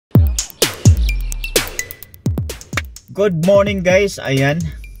Good morning guys, ayan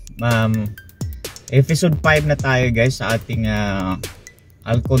episode 5 na tayo guys sa ating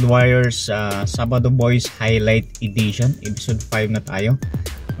ALKOHOUD Warriors Sabado Boys Highlight Edition. Episode 5 na tayo.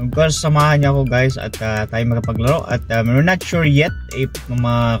 Of course, samahan niyo ako guys at tayo makapaglaro. At we're not sure yet if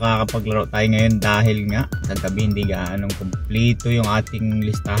makakapaglaro tayo ngayon dahil nga sa gabi hindi gaanong kompleto yung ating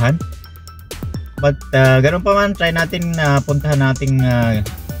listahan. But ganun pa man, try natin puntahan nating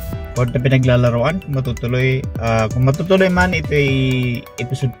court na pinaglalaroan. Kung matutuloy man, ito ay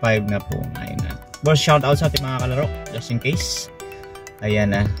episode 5 na po ngayon na. Boss, shout out sa ating mga kalaro just in case.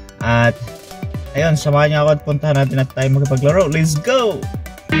 Ayan na. At ayun, samahan niyo ako at puntahan natin at tayo makapaglaro. Let's go!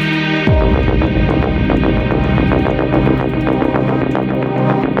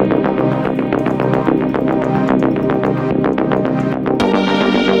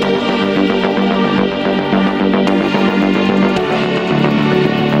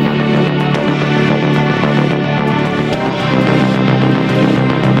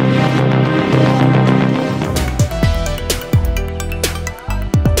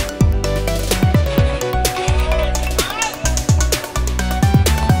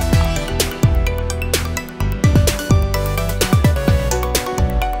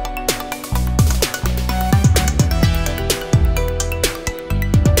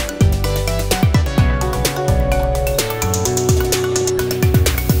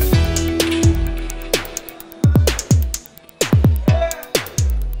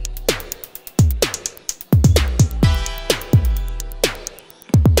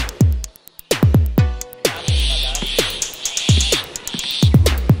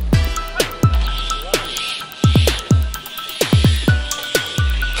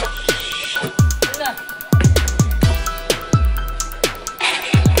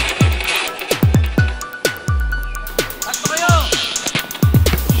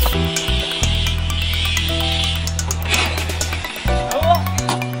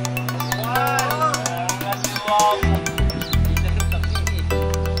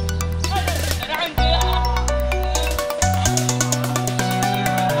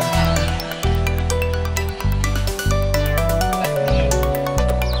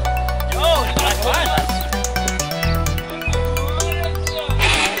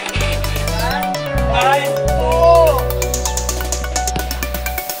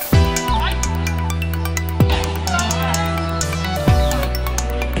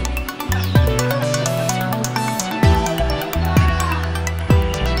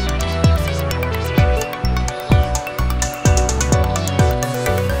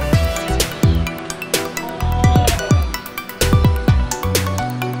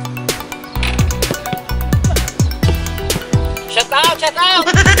 Shut out!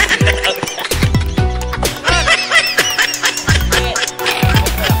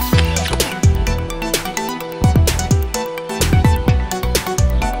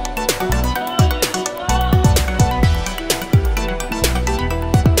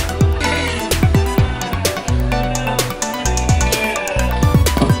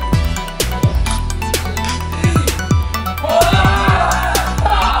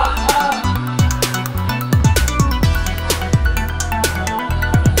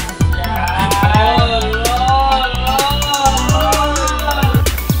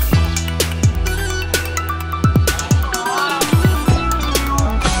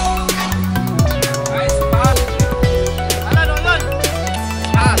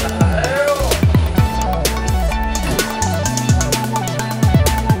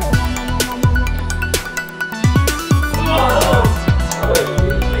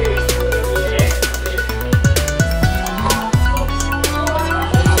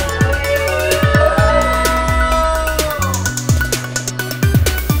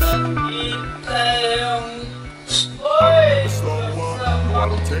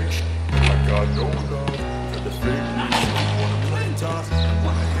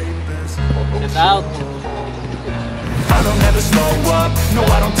 Out. I don't ever slow up, no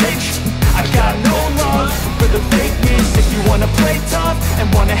I don't take sh**. I got no love for the fakeness. If you wanna play tough and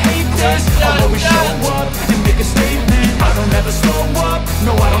wanna hate this, I'll always show up and make a statement. I don't ever slow up,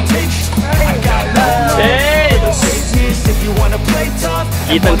 no I don't take sh**. I got no love for the fakeness. If you wanna play tough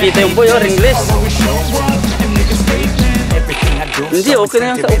and wanna hate this, I'll always show up and make a statement. Everything I do, hindi, okay na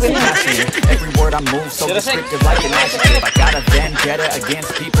yan, okay na. every word I move, so descriptive like an adjective. I got a vendetta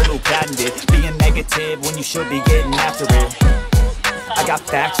against people who patented being negative when you should be getting after it. I got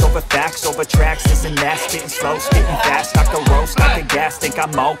facts over tracks, this and that, spitting slow, spitting fast, I could roast, I could gas, think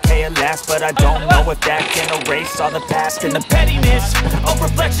I'm okay at last, but I don't know if that can erase all the past and the pettiness, a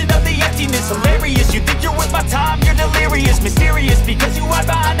reflection of the emptiness, hilarious, you think you're with my time, you're delirious, mysterious, because you hide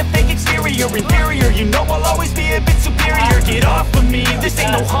behind a fake exterior, inferior, you know I'll always be a bit superior. it off of me. This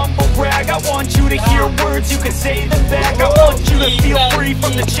ain't no humble brag. I want you to hear words, you can say them back. I want you to feel free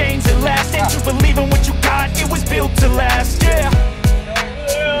from the chains at last, and to believe in what you got, it was built to last, yeah.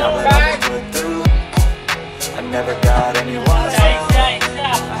 Now that I've been put through, I never got anyone's help.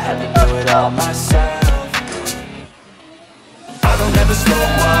 I had to do it all myself. I don't ever slow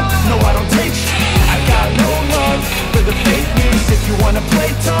up, no I don't take shit. I got no love for the fakeness. If you wanna play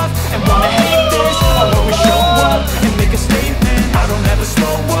tough and wanna hate this, I'll always show up and make a statement. I don't ever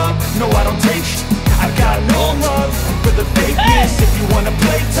slow up, no I don't take shit. I got no love for the fakeness. If you wanna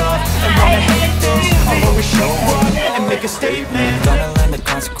play tough and wanna hate this, I'll always show up and make a statement. Gonna learn the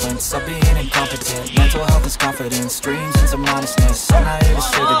consequence of being incompetent. Mental health is confidence, dreams and some modestness. I'm not here to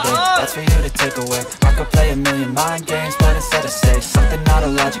save the day, that's for you to take away. I could play a million mind games, but instead I say something not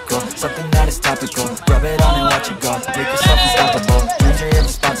illogical, something that is topical. Rub it on and watch it go, make yourself unstoppable. Dreams are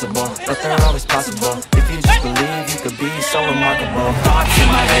irresponsible, but they're always possible. If you just believe, you could be so remarkable. Thoughts in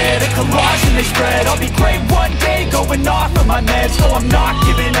my head, a collage and they spread. I'll be great one day, going off of my meds. No, I'm not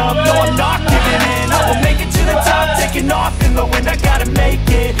giving up, no, I'm not giving in. I will make it to the top, taking off in the wind. I gotta make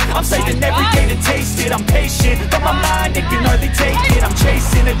it, I'm saving every day to taste it. I'm patient, but my mind, it can hardly take it. I'm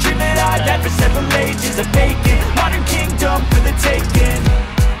chasing a dream that I've had for several ages. A vacant, modern kingdom for the taking.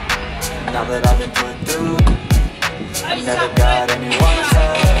 Now that I've been put through, I never got anyone's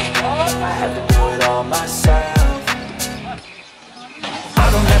help. I had to do it all myself. I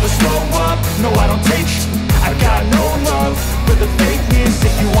don't ever slow up, no I don't take shit. I got no love for the fakeness.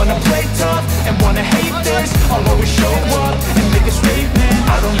 If you wanna play tough and wanna hate this, I'll always show up and make a statement.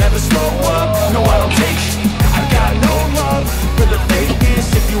 I don't ever slow up, no I don't take shit. I got no love for the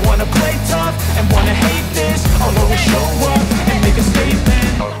fakeness. If you wanna play tough and wanna hate this, I'll always show up and make a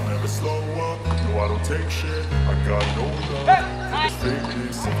statement. I don't ever slow up, no I don't take shit. I got no love for the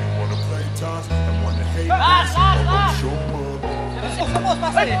fakeness. If you wanna play tough and wanna hate this, I'll always show up.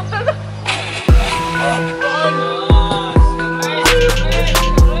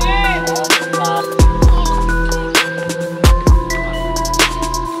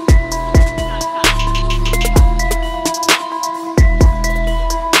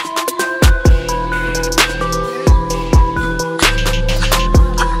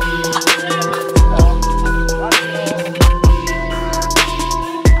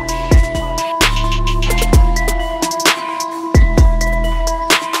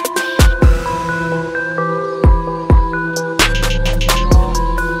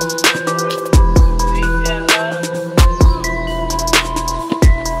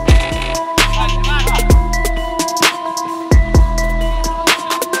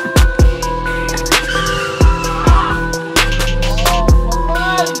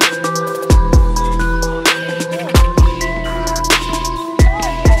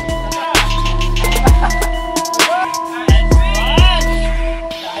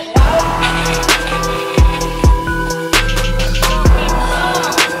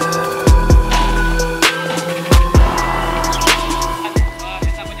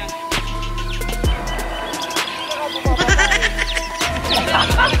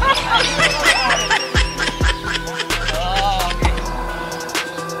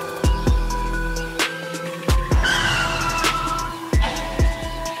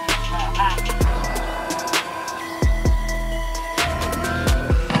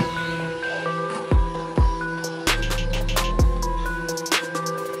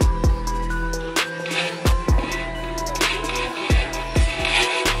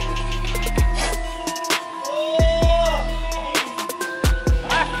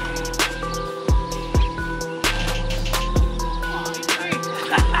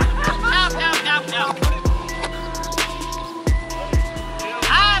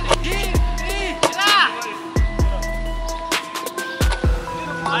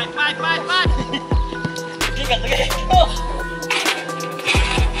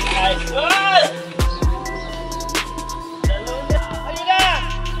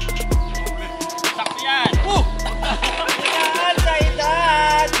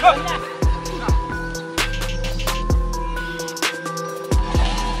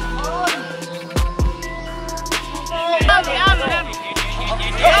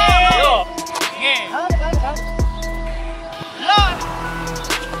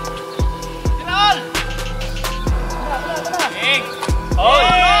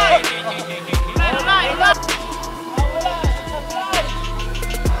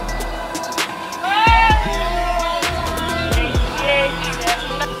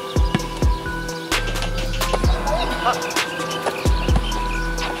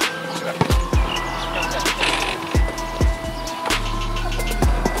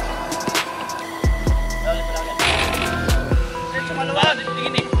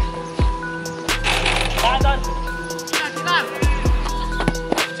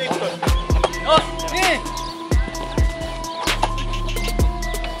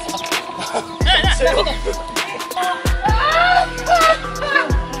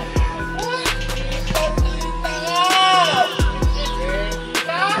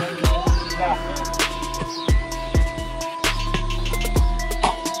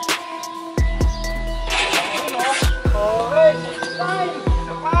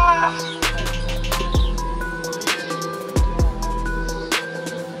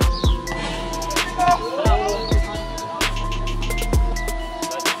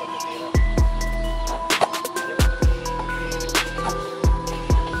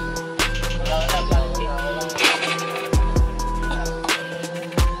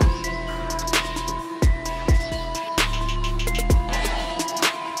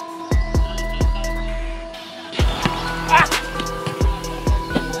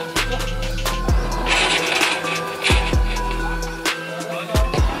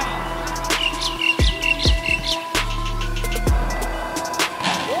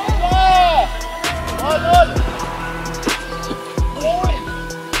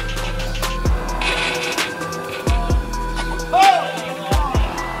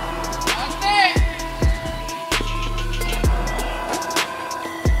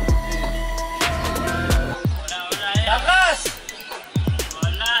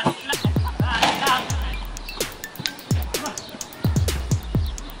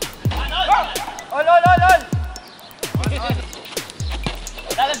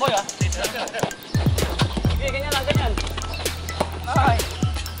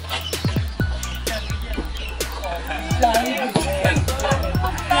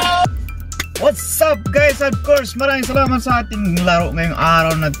 What's up guys? Of course, maraming salamat sa ating laro ngayong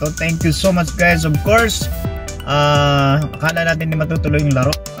araw na to. Thank you so much guys. Of course, akala natin hindi matutuloy yung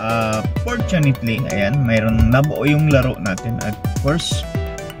laro. Fortunately, ayan, mayroong nabuo yung laro natin. At of course,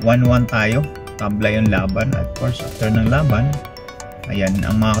 1-1 tayo. Tabla yung laban. At of course, after ng laban, ayan,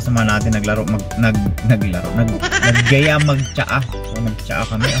 ang mga kasama natin naglaro, naggaya magtsaa. So, nagtsaa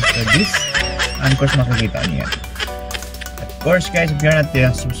kami after this. And of course, makikita niyo yan. Of course guys, if you're not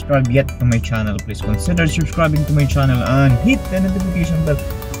subscribed yet to my channel, please consider subscribing to my channel and hit the notification bell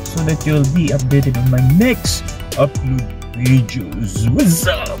so that you'll be updated on my next upload videos. What's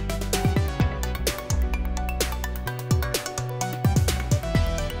up?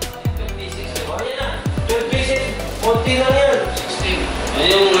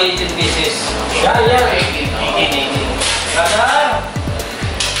 Yung 18 pieces. Yan. 18.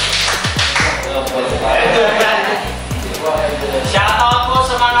 Shoutout po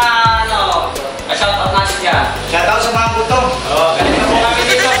sa mga shoutout natin dyan. Shoutout sa mga butong. Ganito po kami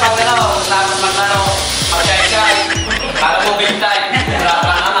dito pag dapat mag-shy-shy. Para mo big time. Wala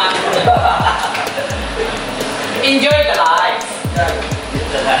ka naman. Enjoy the life.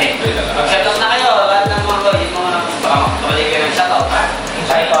 Mag-shoutout na kayo. Lahat ng mga boy, yung mga pabalik kayo ng shoutout.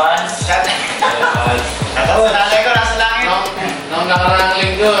 Shoutout. Shoutout sa nanay ko, nasa langit. Nung nakarang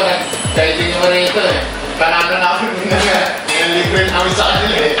linggo, nag-typing mo rito eh. Panalo na ako yung libre namin sa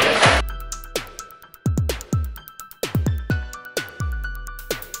kanila eh.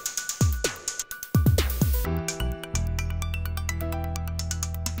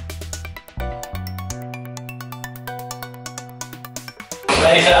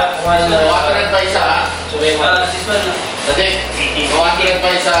 Water pa isa ha? Dati, 100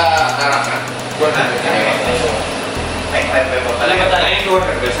 pa isa Araka. Alam mo tayo yung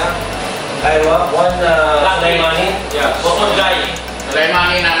worker guys ha? One Sulaimani. Yeah. One guy.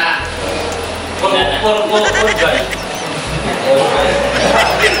 Sulaimani na. One guy.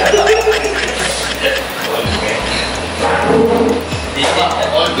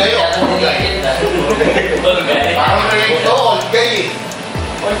 All gay o all gay? All guy. Parang rin ito, all gay.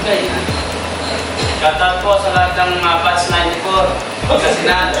 All guy. Shoutout po sa lahat ng batch 94.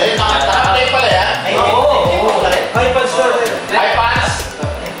 Pagkasinan. Eh, nakatay pala yan? Oo. High pass?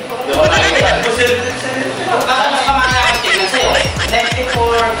 Di ba nakikita? Ano sa kamana ang tingnan sa'yo?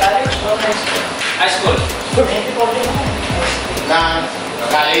 94 college or high school? 94 din mo. Na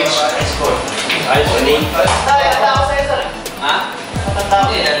college? High school. High school? Tanda ako sa'yo sir. Ha? Tanda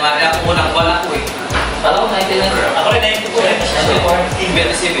ako. Hindi, dahil ako unang buwan ako eh. Alam ko 99. Ako rin 94.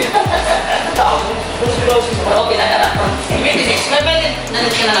 27. Okay na yan. 26. Kaya ba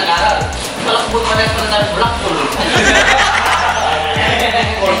nalit ka na nag-aral? Malakbot pa rin pa na black pool.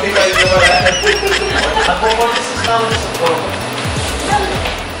 45 na wala. Ako 46 na ako sa school.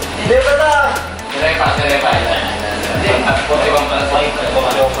 Hindi ba na? Direpa. Hindi, ako 41 pala sa ito.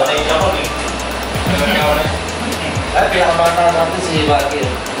 Ako patay na ako eh. Ay, pinakamata natin si Bagir.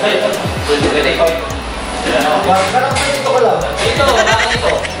 Ay, 25. Parang ito ko lang. Ito, bakit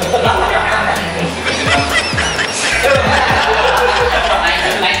ito?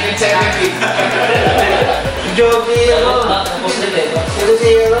 1970. Joby, Ito si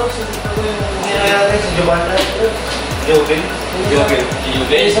Giovanna. Joby.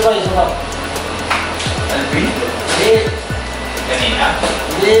 Isa pa. Alvin? Hindi. Kanina?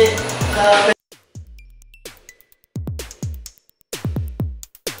 Hindi.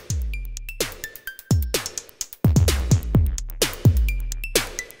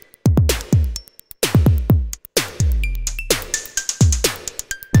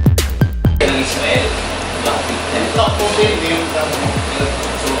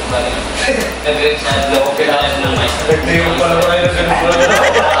 Nagtayo pala ba kayo?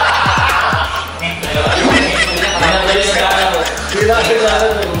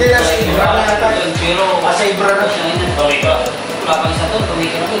 Hindi na sa Ibra na nata. Sa Ibra na. Okay ka. Wala pang isa to,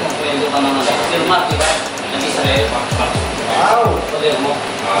 tumikil ako kung pwede ka naman. Pero Mark, diba? Nag-Israel, Wow! Pwede mo.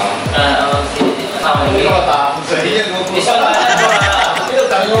 Kasama Hindi nyo. ka matapos sa inyo. Isang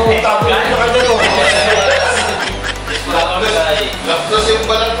Laptos yung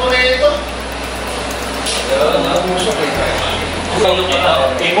balat mo na ito.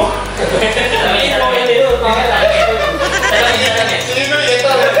 Sino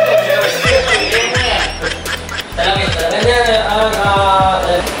ito?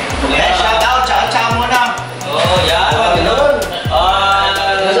 Shout out, tsaka muna. Oh, yan. Ganun.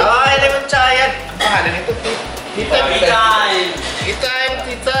 Ay, lemon chayat. Ang pangalan nito? Tea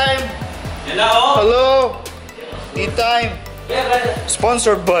time. Hello. Tea time.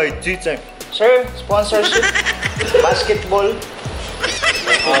 Sponsored by Tea time. Sir, sponsorship. Basketball.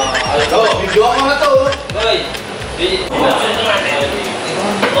 Video ako na to. Hoy.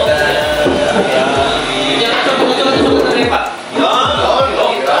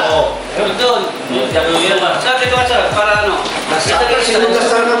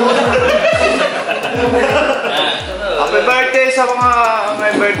 Happy birthday sa mga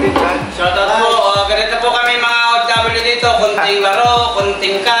may birthday dyan. Shoutout po. Ganito po kami mga OFW dito. Kunting laro,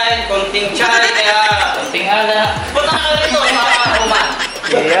 kunting kain, kunting chay, kaya kunting ala. Punta ka dito mga uma.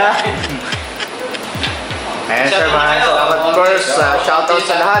 Yeah. Ayan sir, maraming salamat. Of course, shoutout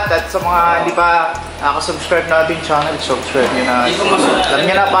sa lahat at sa mga hindi pa nakasubscribe na ating channel, subscribe nyo na. Alam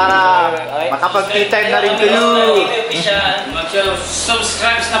nyo na para makapag-tea-time na rin kayo.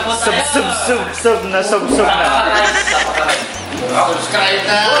 Mag-subscribe na po tayo. Sub na. Subscribe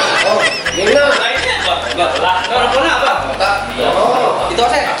na. Game na. Laro po na ba? Ito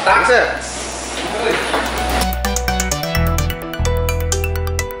sir. Thanks sir.